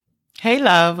Hey,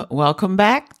 love. Welcome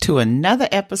back to another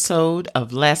episode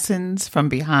of Lessons from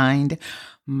Behind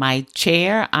My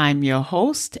Chair. I'm your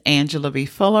host, Angela B.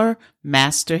 Fuller,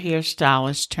 Master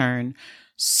Hairstylist turned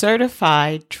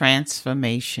Certified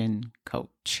Transformation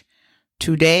Coach.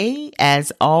 Today,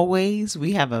 as always,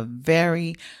 we have a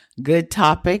very good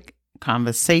topic,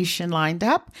 conversation lined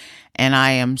up, and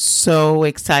I am so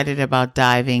excited about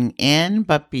diving in.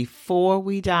 But before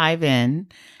we dive in,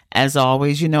 as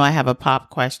always, I have a pop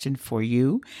question for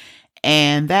you.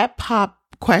 And that pop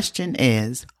question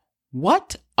is,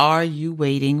 what are you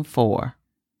waiting for?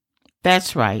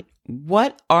 That's right.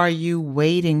 What are you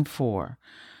waiting for?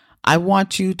 I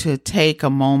want you to take a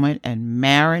moment and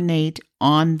marinate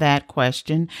on that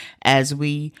question as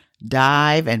we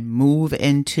dive and move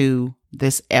into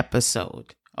this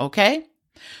episode. Okay?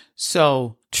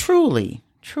 So truly,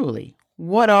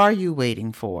 what are you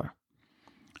waiting for?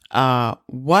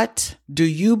 What do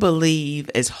you believe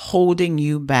is holding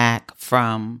you back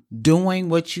from doing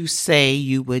what you say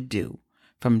you would do,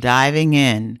 from diving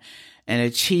in and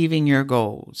achieving your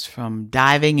goals, from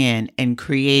diving in and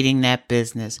creating that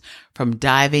business, from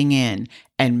diving in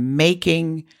and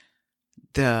making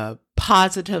the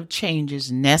positive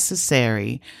changes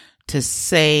necessary to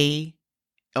say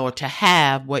or to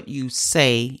have what you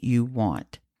say you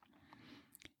want?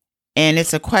 And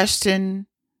it's a question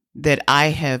that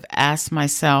I have asked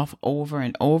myself over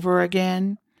and over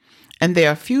again. And there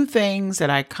are a few things that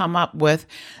I come up with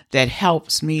that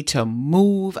helps me to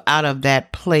move out of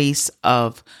that place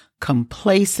of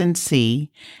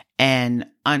complacency and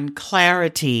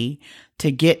unclarity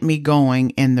to get me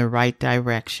going in the right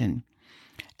direction.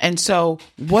 And so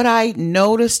what I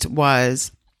noticed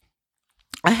was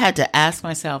I had to ask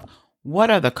myself, what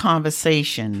are the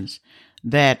conversations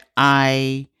that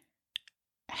I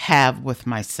have with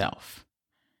myself?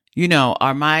 When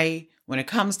it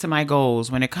comes to my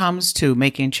goals, when it comes to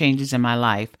making changes in my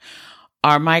life,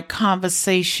 are my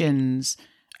conversations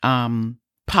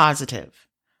positive?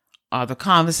 Are the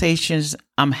conversations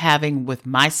I'm having with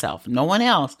myself, no one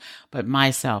else but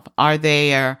myself, are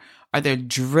there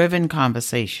driven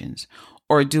conversations?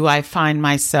 Or do I find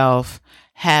myself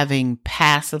having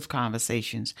passive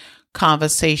conversations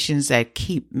that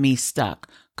keep me stuck,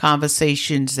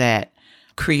 conversations that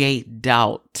create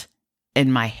doubt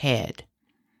in my head?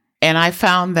 And I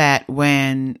found that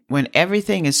when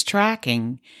everything is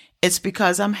tracking, it's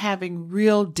because I'm having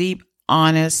real deep,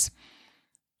 honest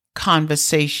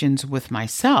conversations with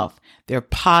myself. They're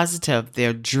positive,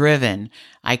 they're driven.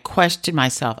 I question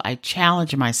myself, I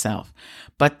challenge myself.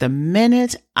 But the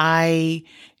minute I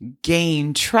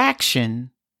gain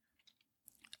traction,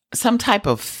 some type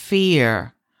of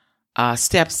fear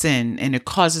steps in and it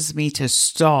causes me to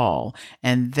stall.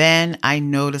 And then I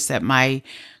notice that my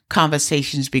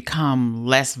conversations become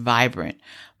less vibrant.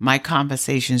 My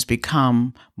conversations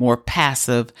become more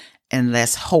passive and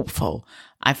less hopeful.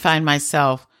 I find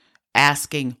myself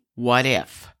asking, what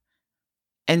if?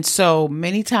 And so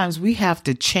many times we have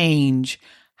to change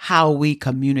how we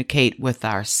communicate with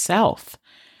ourselves.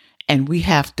 And we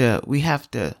have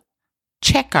to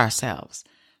check ourselves.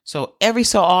 So every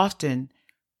so often,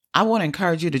 I want to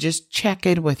encourage you to just check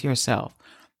in with yourself.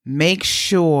 Make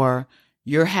sure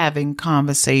you're having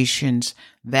conversations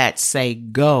that say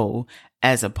go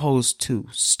as opposed to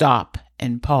stop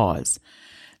and pause.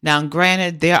 Now,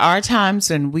 granted, there are times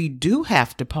when we do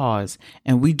have to pause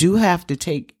and we do have to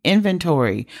take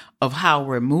inventory of how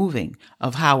we're moving,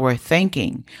 of how we're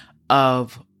thinking,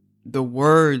 of the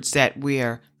words that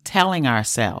we're telling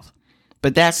ourselves.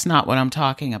 But that's not what I'm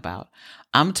talking about.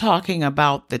 I'm talking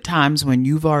about the times when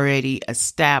you've already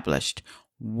established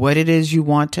what it is you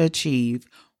want to achieve,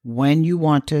 when you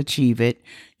want to achieve it.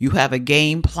 You have a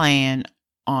game plan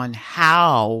on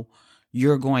how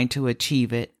you're going to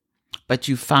achieve it, but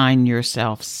you find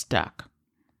yourself stuck.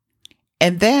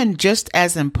 And then just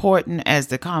as important as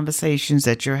the conversations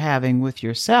that you're having with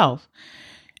yourself,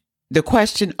 the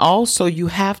question also you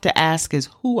have to ask is,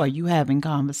 who are you having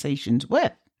conversations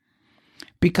with?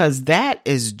 Because that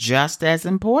is just as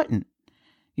important.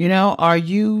 Are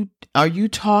you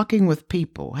talking with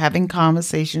people, having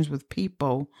conversations with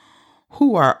people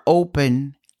who are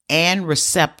open and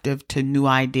receptive to new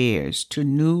ideas, to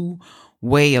new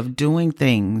way of doing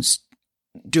things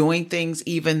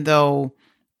even though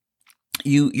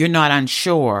you're not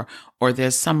unsure or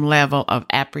there's some level of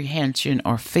apprehension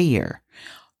or fear?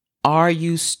 Are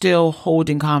you still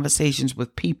holding conversations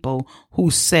with people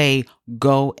who say,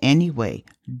 go anyway,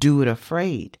 do it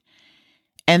afraid?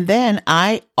 And then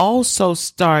I also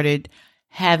started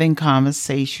having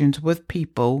conversations with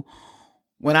people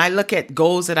when I look at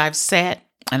goals that I've set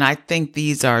and I think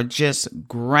these are just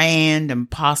grand,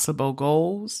 impossible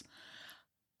goals,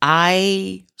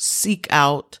 I seek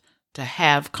out to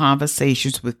have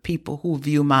conversations with people who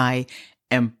view my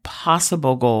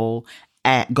impossible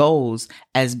goals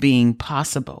as being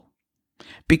possible,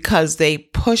 because they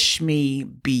push me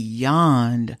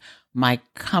beyond my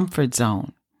comfort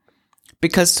zone.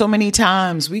 Because so many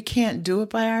times we can't do it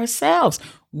by ourselves.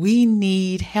 We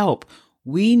need help.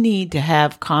 We need to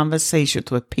have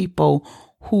conversations with people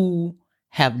who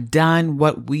have done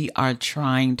what we are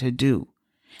trying to do.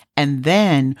 And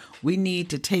then we need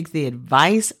to take the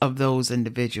advice of those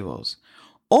individuals.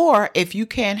 Or if you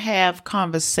can't have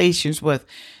conversations with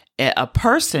a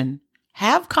person,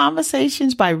 have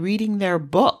conversations by reading their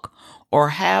book, or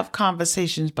have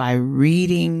conversations by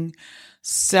reading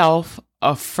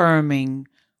self-affirming,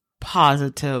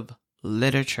 positive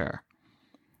literature.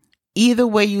 Either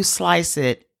way you slice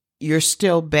it, you're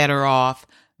still better off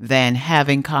than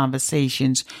having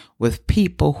conversations with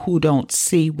people who don't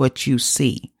see what you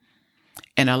see.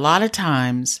 And a lot of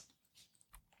times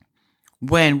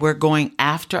when we're going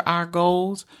after our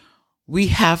goals,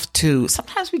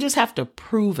 sometimes we just have to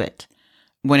prove it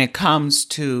when it comes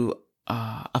to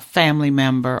a family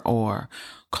member or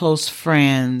close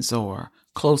friends or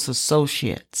close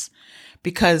associates.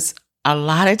 Because a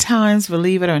lot of times,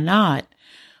 believe it or not,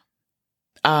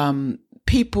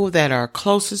 people that are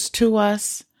closest to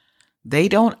us, they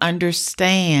don't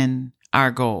understand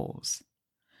our goals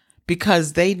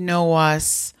because they know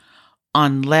us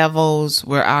on levels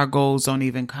where our goals don't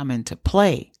even come into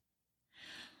play.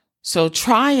 So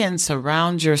try and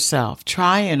surround yourself,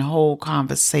 try and hold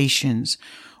conversations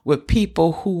with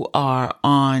people who are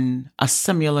on a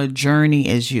similar journey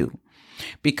as you,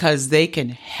 because they can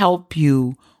help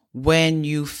you when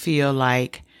you feel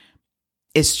like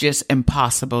it's just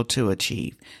impossible to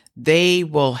achieve. They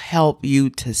will help you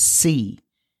to see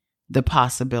the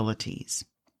possibilities.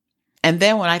 And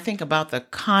then when I think about the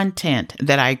content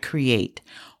that I create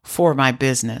for my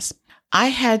business, I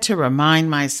had to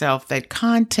remind myself that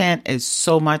content is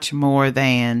so much more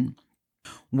than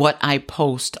what I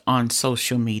post on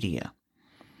social media.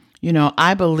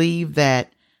 I believe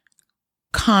that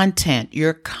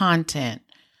your content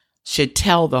should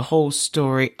tell the whole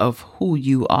story of who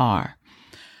you are,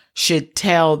 should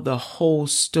tell the whole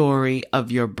story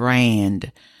of your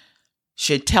brand,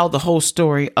 should tell the whole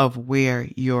story of where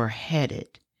you're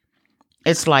headed.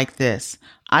 It's like this.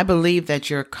 I believe that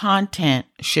your content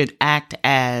should act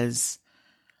as,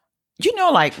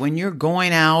 like when you're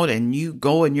going out and you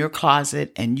go in your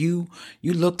closet and you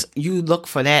look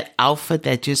for that outfit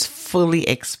that just fully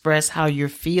express how you're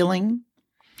feeling.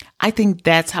 I think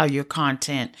that's how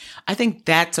I think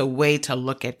that's a way to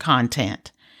look at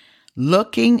content.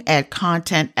 Looking at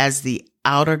content as the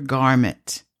outer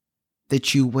garment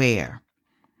that you wear.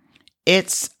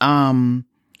 It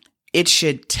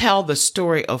should tell the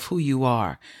story of who you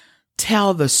are.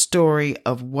 Tell the story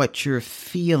of what you're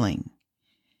feeling.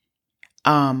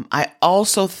 I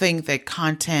also think that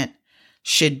content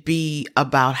should be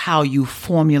about how you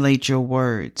formulate your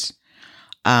words,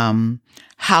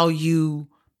 how you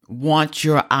want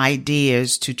your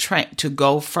ideas to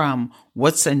go from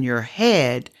what's in your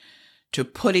head to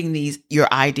putting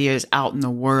your ideas out in the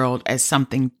world as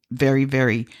something very,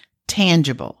 very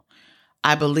tangible.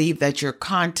 I believe that your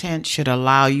content should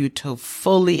allow you to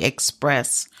fully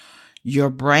express your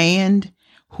brand,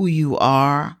 who you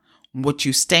are, what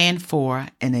you stand for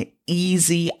in an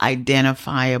easy,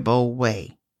 identifiable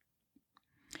way.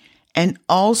 And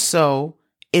also,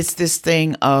 it's this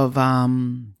thing of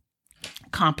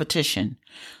competition.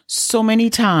 So many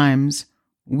times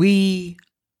we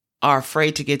are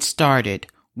afraid to get started.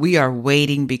 We are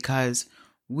waiting because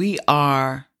we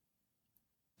are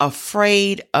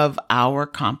afraid of our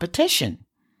competition.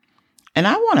 And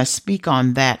I want to speak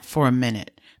on that for a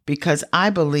minute, because I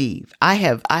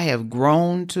have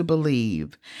grown to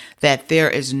believe that there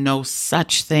is no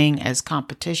such thing as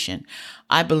competition.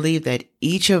 I believe that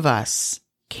each of us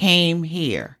came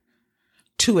here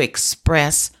to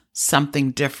express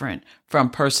something different from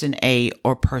person A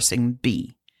or person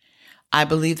B. I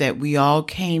believe that we all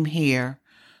came here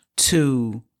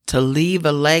to leave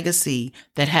a legacy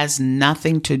that has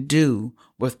nothing to do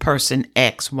with person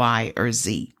X, Y, or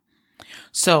Z.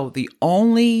 So the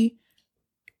only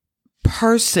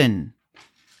person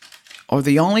or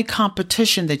the only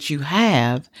competition that you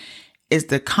have is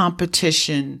the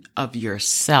competition of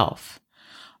yourself,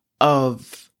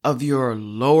 of your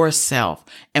lower self.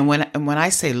 And when I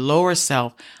say lower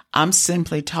self, I'm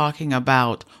simply talking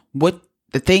about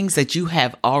the things that you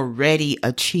have already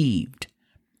achieved.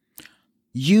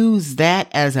 Use that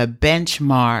as a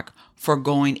benchmark for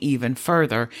going even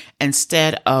further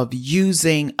instead of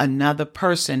using another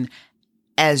person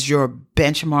as your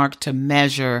benchmark to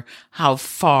measure how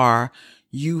far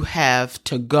you have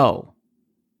to go.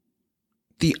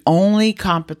 The only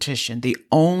competition, the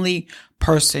only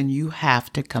person you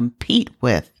have to compete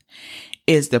with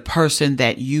is the person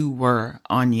that you were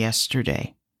on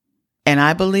yesterday. And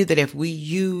I believe that if we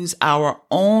use our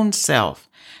own self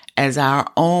as our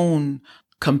own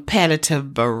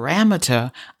competitive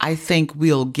barometer, I think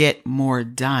we'll get more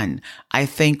done. I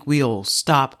think we'll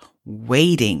stop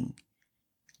waiting.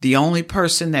 The only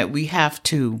person that we have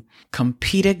to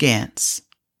compete against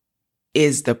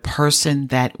is the person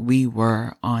that we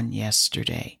were on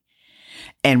yesterday.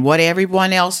 And what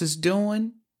everyone else is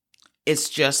doing, it's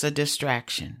just a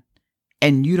distraction.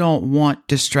 And you don't want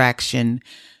distraction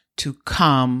to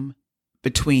come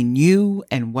between you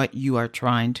and what you are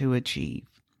trying to achieve.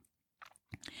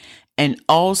 And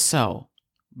also,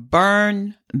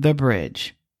 burn the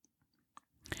bridge.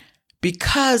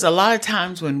 Because a lot of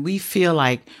times when we feel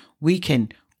like we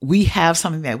have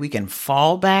something that we can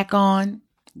fall back on,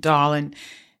 darling,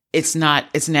 it's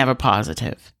never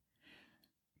positive.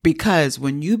 Because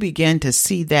when you begin to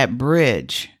see that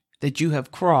bridge that you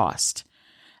have crossed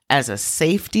as a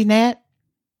safety net,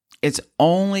 it's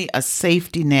only a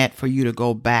safety net for you to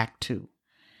go back to.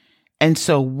 And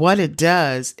so what it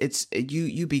does,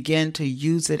 you begin to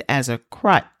use it as a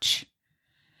crutch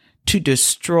to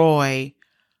destroy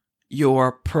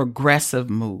your progressive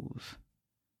move.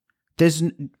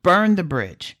 Burn the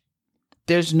bridge.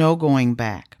 There's no going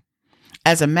back.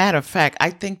 As a matter of fact,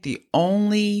 I think the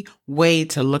only way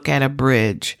to look at a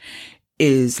bridge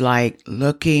is like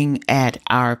looking at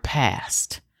our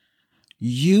past,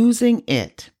 using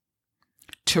it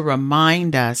to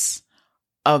remind us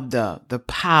of the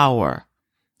power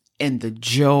and the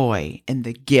joy and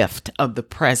the gift of the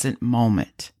present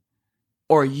moment,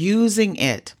 or using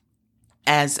it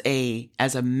as a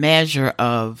measure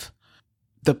of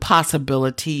the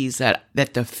possibilities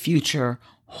that the future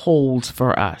holds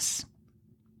for us.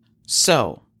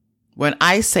 So when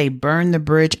I say burn the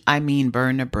bridge, I mean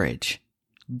burn the bridge.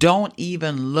 Don't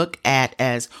even look at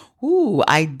as, ooh,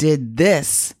 I did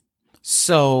this,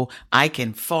 so I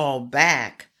can fall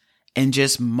back and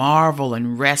just marvel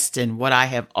and rest in what I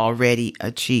have already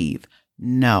achieved.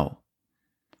 No.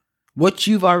 What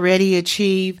you've already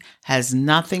achieved has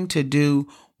nothing to do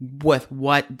with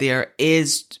what there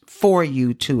is for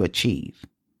you to achieve.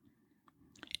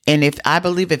 And I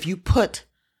believe if you put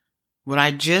what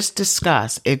I just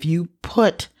discussed, if you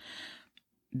put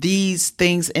these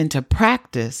things into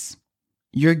practice,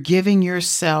 you're giving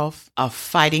yourself a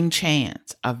fighting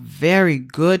chance, a very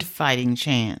good fighting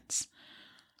chance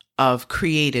of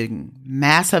creating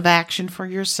massive action for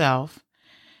yourself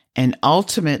and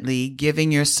ultimately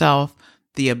giving yourself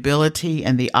the ability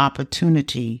and the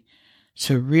opportunity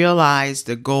to realize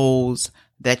the goals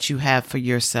that you have for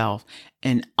yourself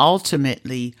and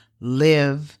ultimately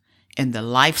live in the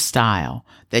lifestyle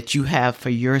that you have for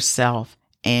yourself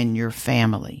and your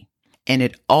family. And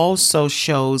it also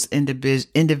shows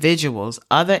individuals,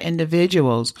 other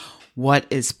individuals, what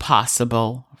is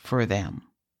possible for them.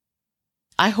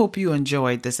 I hope you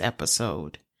enjoyed this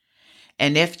episode.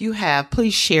 And if you have,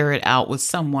 please share it out with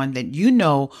someone that you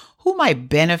know who might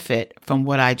benefit from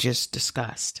what I just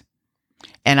discussed.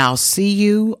 And I'll see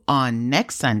you on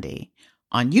next Sunday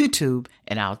on YouTube,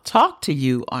 and I'll talk to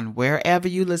you on wherever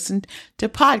you listen to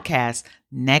podcasts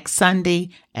next Sunday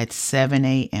at 7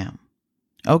 a.m.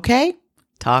 Okay?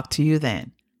 Talk to you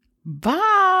then.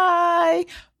 Bye.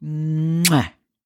 Mwah.